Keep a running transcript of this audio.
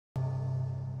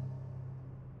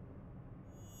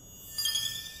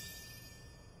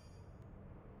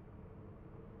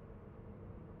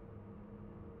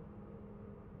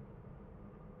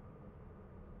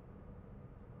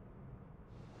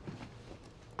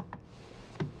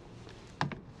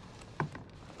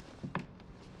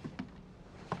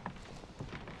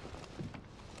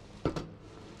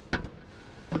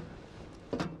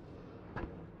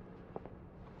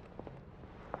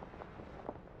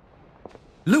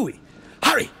Louis,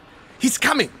 hurry! He's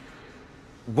coming!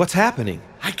 What's happening?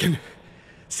 I can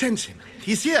sense him.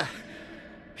 He's here.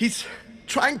 He's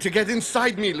trying to get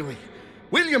inside me, Louis.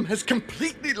 William has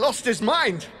completely lost his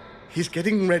mind. He's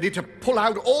getting ready to pull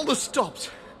out all the stops.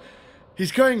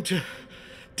 He's going to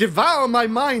devour my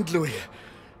mind, Louis.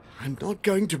 I'm not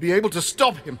going to be able to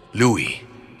stop him. Louis,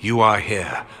 you are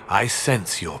here. I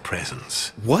sense your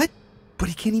presence. What? But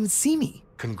he can't even see me.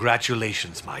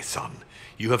 Congratulations, my son.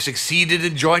 You have succeeded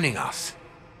in joining us.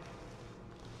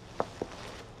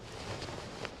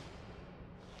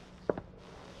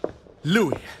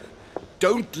 Louis,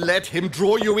 don't let him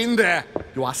draw you in there.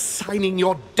 You are signing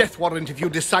your death warrant if you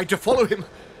decide to follow him.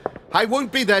 I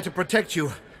won't be there to protect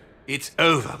you. It's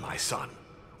over, my son.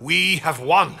 We have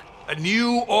won. A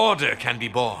new order can be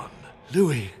born.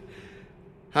 Louis,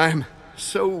 I'm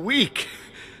so weak.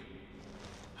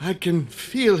 I can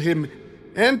feel him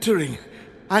entering.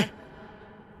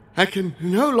 I can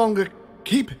no longer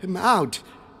keep him out.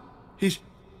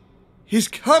 He's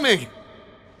coming.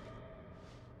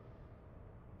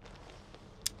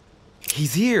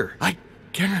 He's here. I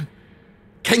can.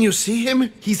 Can you see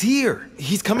him? He's here.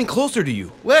 He's coming closer to you.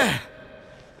 Where?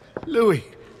 Louis.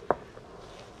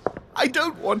 I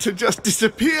don't want to just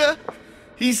disappear.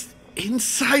 He's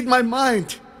inside my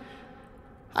mind.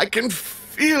 I can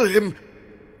feel him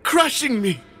crushing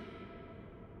me.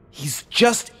 He's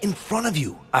just in front of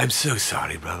you. I'm so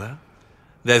sorry, brother.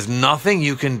 There's nothing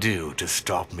you can do to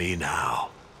stop me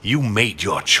now. You made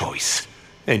your choice,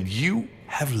 and you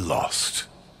have lost.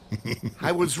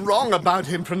 I was wrong about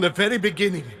him from the very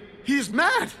beginning. He's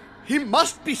mad. He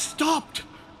must be stopped.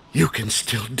 You can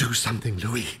still do something,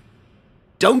 Louis.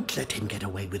 Don't let him get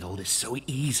away with all this so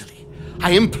easily.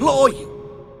 I implore you.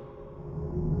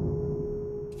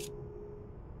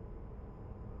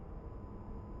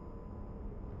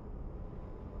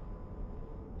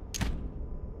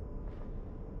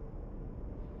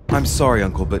 I'm sorry,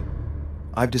 Uncle, but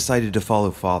I've decided to follow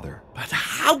Father. But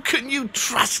how can you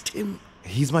trust him?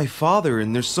 He's my father,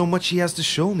 and there's so much he has to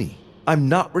show me. I'm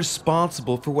not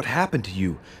responsible for what happened to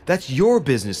you. That's your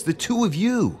business, the two of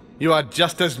you. You are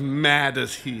just as mad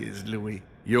as he is, Louis.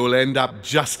 You'll end up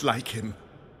just like him.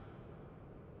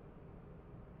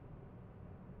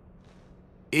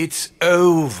 It's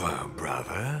over,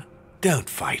 brother. Don't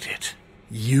fight it.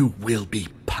 You will be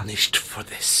punished for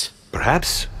this.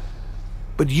 Perhaps,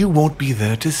 but you won't be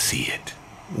there to see it,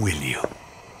 will you?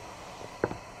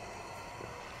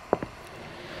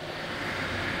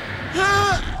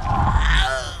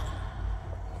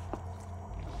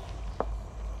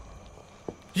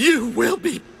 You will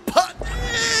be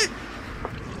punished!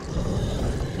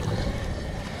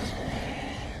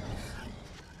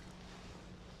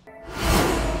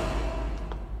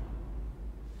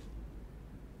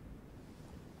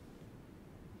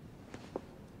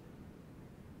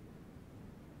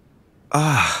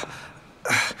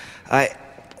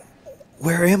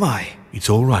 Where am I? It's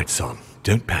all right, son.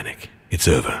 Don't panic. It's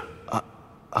over.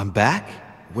 I'm back?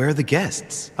 Where are the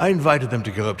guests? I invited them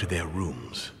to go up to their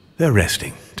rooms. They're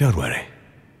resting. Don't worry.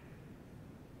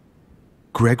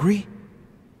 Gregory?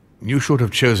 You should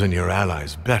have chosen your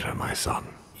allies better, my son.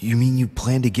 You mean you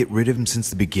planned to get rid of him since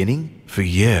the beginning? For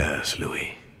years,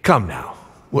 Louis. Come now.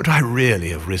 Would I really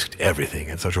have risked everything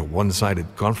at such a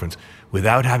one-sided conference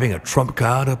without having a trump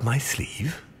card up my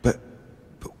sleeve? But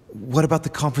what about the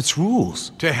conference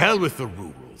rules? To hell with the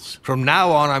rules. From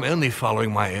now on, I'm only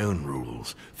following my own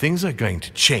rules. Things are going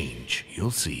to change,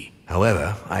 you'll see.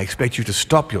 However, I expect you to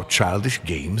stop your childish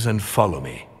games and follow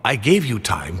me. I gave you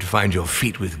time to find your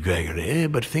feet with Gregory,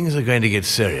 but things are going to get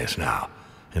serious now,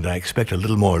 and I expect a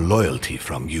little more loyalty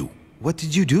from you. What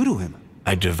did you do to him?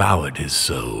 I devoured his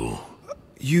soul.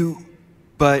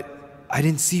 But I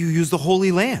didn't see you use the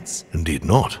Holy Lance. Indeed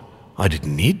not. I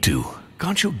didn't need to.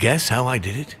 Can't you guess how I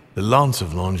did it? The Lance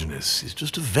of Longinus is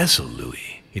just a vessel,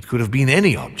 Louis. It could have been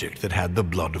any object that had the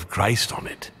blood of Christ on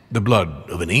it. The blood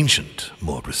of an ancient,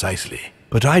 more precisely.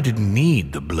 But I didn't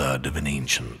need the blood of an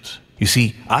ancient. You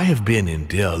see, I have been in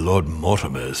dear Lord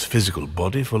Mortimer's physical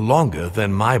body for longer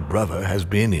than my brother has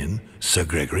been in Sir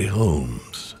Gregory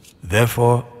Holmes.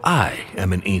 Therefore, I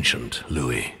am an ancient,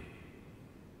 Louis.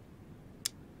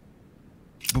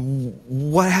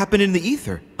 What happened in the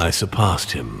ether? I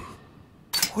surpassed him.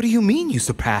 What do you mean you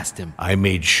surpassed him? I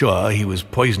made sure he was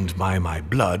poisoned by my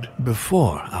blood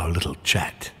before our little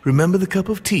chat. Remember the cup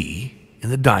of tea in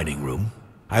the dining room?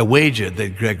 I wagered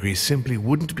that Gregory simply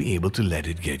wouldn't be able to let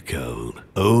it get cold.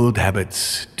 Old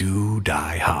habits do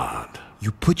die hard.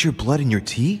 You put your blood in your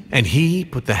tea? And he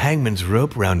put the hangman's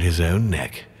rope round his own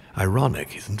neck.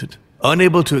 Ironic, isn't it?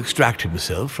 Unable to extract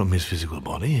himself from his physical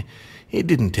body, It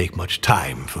didn't take much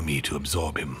time for me to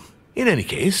absorb him. In any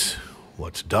case,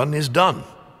 what's done is done.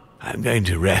 I'm going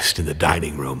to rest in the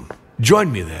dining room. Join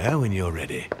me there when you're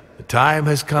ready. The time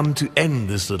has come to end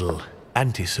this little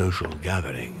antisocial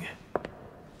gathering.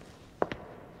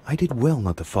 I did well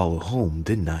not to follow home,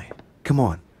 didn't I? Come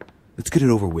on, let's get it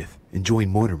over with and join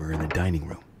Mortimer in the dining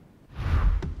room.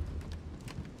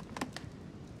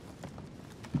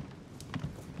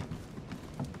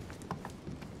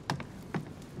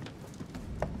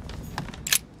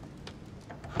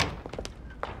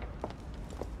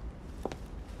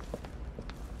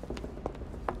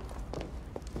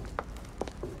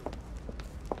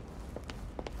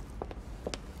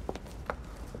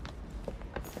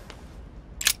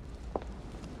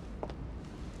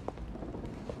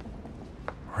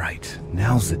 Right,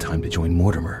 now's the time to join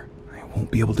Mortimer. I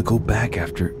won't be able to go back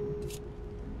after...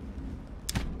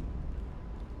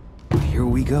 Here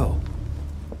we go.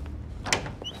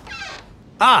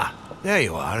 Ah, there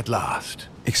you are at last.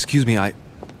 Excuse me,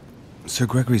 Sir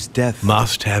Gregory's death...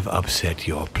 Must have upset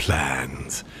your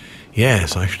plans.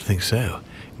 Yes, I should think so,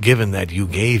 given that you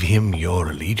gave him your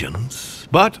allegiance.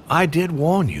 But I did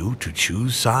warn you to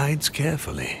choose sides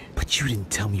carefully. But you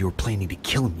didn't tell me you were planning to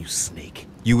kill him, you snake.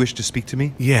 You wish to speak to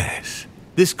me? Yes.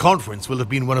 This conference will have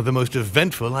been one of the most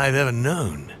eventful I've ever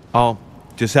known. I'll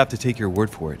just have to take your word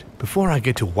for it. Before I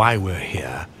get to why we're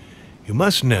here, you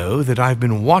must know that I've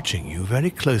been watching you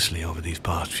very closely over these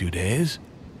past few days.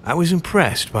 I was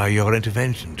impressed by your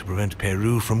intervention to prevent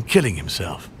Peru from killing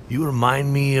himself. You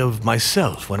remind me of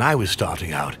myself when I was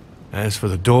starting out. As for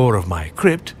the door of my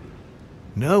crypt,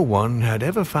 no one had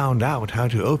ever found out how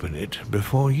to open it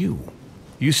before you.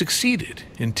 You succeeded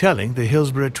in telling the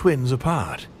Hillsborough twins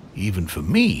apart. Even for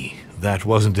me, that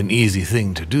wasn't an easy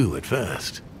thing to do at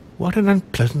first. What an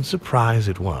unpleasant surprise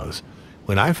it was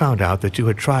when I found out that you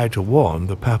had tried to warn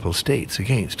the Papal States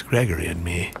against Gregory and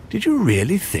me. Did you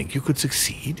really think you could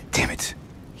succeed? Damn it.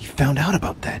 He found out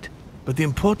about that. But the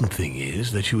important thing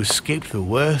is that you escaped the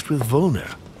worst with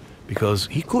Volner, because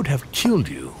he could have killed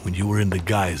you when you were in the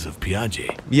guise of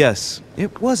Piaget. Yes,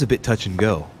 it was a bit touch and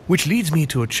go. Which leads me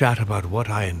to a chat about what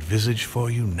I envisage for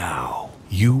you now.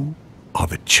 You are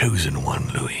the chosen one,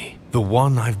 Louis. The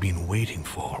one I've been waiting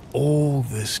for all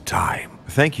this time.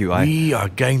 Thank you, We are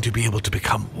going to be able to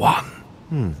become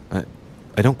one.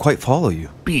 I don't quite follow you.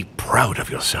 Be proud of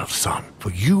yourself, son,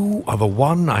 for you are the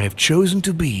one I have chosen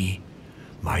to be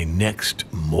my next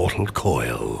mortal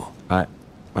coil.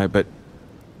 But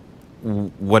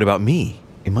what about me?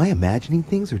 Am I imagining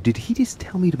things, or did he just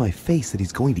tell me to my face that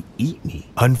he's going to eat me?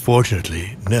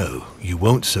 Unfortunately, no, you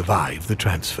won't survive the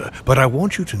transfer. But I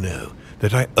want you to know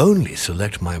that I only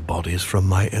select my bodies from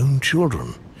my own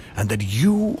children, and that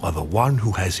you are the one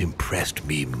who has impressed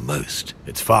me most.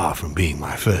 It's far from being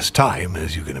my first time,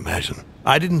 as you can imagine.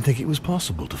 I didn't think it was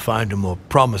possible to find a more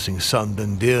promising son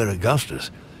than dear Augustus.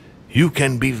 You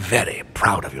can be very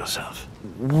proud of yourself.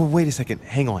 Wait a second,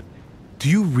 hang on. Do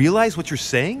you realize what you're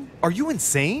saying? Are you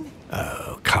insane?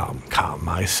 Oh, come,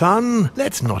 my son.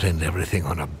 Let's not end everything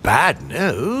on a bad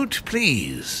note,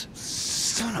 please.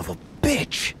 Son of a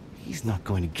bitch! He's not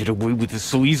going to get away with this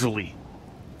so easily.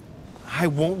 I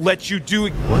won't let you do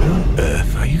it. What on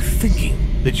earth are you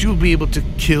thinking? That you'll be able to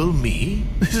kill me?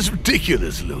 This is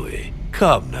ridiculous, Louis.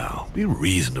 Come now, be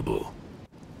reasonable.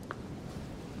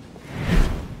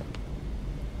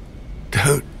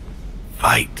 Don't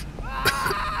fight.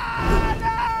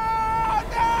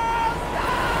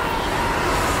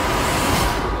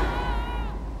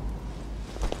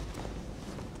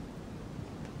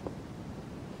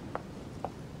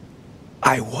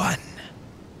 I won.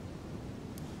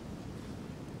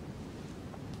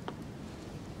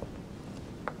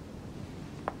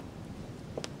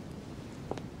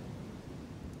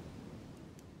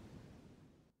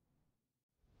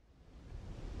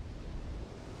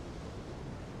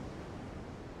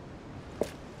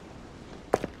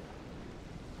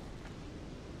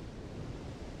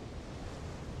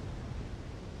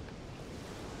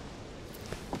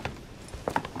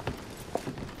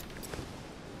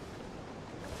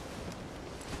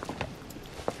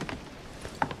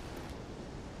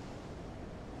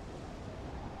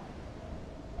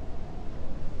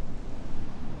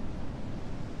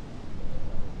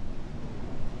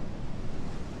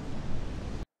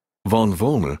 Von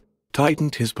Volner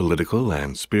tightened his political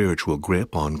and spiritual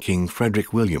grip on King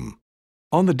Frederick William.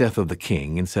 On the death of the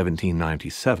king in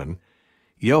 1797,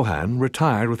 Johann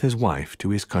retired with his wife to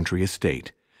his country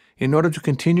estate in order to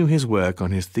continue his work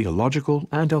on his theological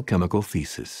and alchemical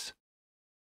thesis.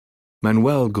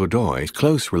 Manuel Godoy's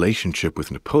close relationship with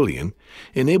Napoleon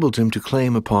enabled him to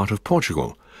claim a part of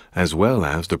Portugal, as well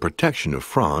as the protection of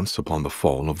France upon the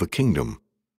fall of the kingdom.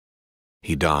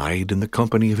 He died in the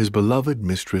company of his beloved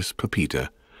mistress Pepita,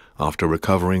 after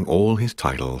recovering all his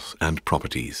titles and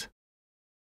properties.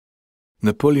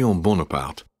 Napoleon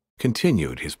Bonaparte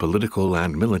continued his political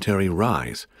and military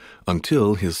rise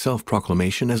until his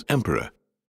self-proclamation as emperor.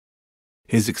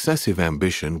 His excessive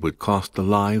ambition would cost the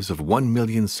lives of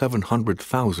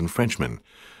 1,700,000 Frenchmen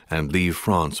and leave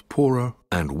France poorer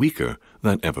and weaker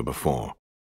than ever before.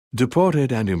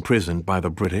 Deported and imprisoned by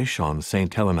the British on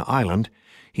St. Helena Island,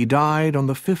 he died on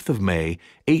the 5th of May,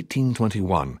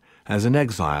 1821, as an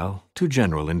exile to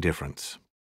general indifference.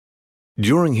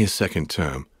 During his second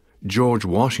term, George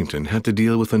Washington had to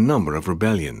deal with a number of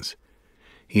rebellions.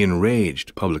 He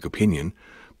enraged public opinion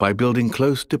by building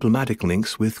close diplomatic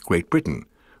links with Great Britain,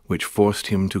 which forced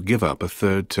him to give up a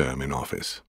third term in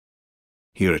office.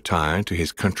 He retired to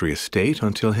his country estate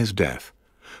until his death,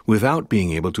 without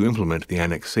being able to implement the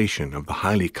annexation of the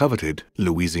highly coveted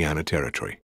Louisiana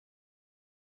Territory.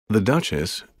 The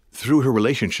Duchess, through her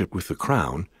relationship with the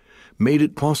Crown, made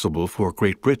it possible for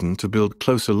Great Britain to build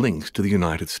closer links to the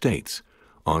United States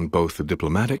on both the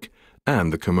diplomatic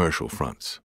and the commercial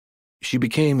fronts. She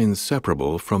became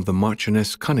inseparable from the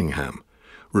Marchioness Cunningham,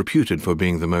 reputed for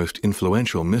being the most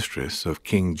influential mistress of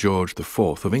King George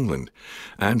IV of England,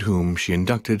 and whom she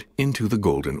inducted into the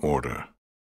Golden Order.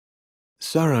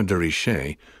 Sarah de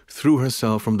Richet threw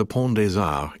herself from the Pont des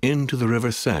Arts into the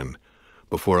River Seine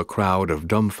before a crowd of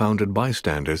dumbfounded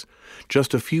bystanders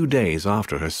just a few days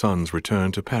after her son's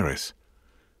return to Paris.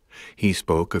 He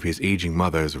spoke of his aging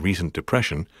mother's recent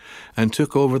depression and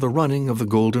took over the running of the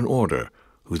Golden Order,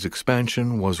 whose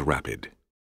expansion was rapid.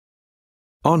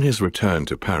 On his return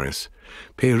to Paris,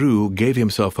 Peyroux gave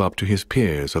himself up to his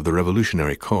peers of the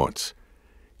revolutionary courts.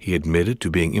 He admitted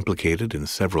to being implicated in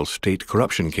several state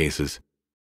corruption cases.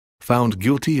 Found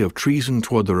guilty of treason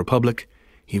toward the Republic,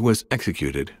 he was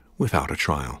executed without a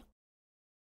trial.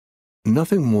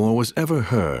 Nothing more was ever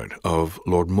heard of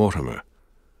Lord Mortimer.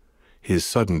 His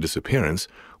sudden disappearance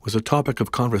was a topic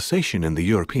of conversation in the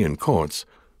European courts,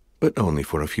 but only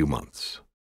for a few months.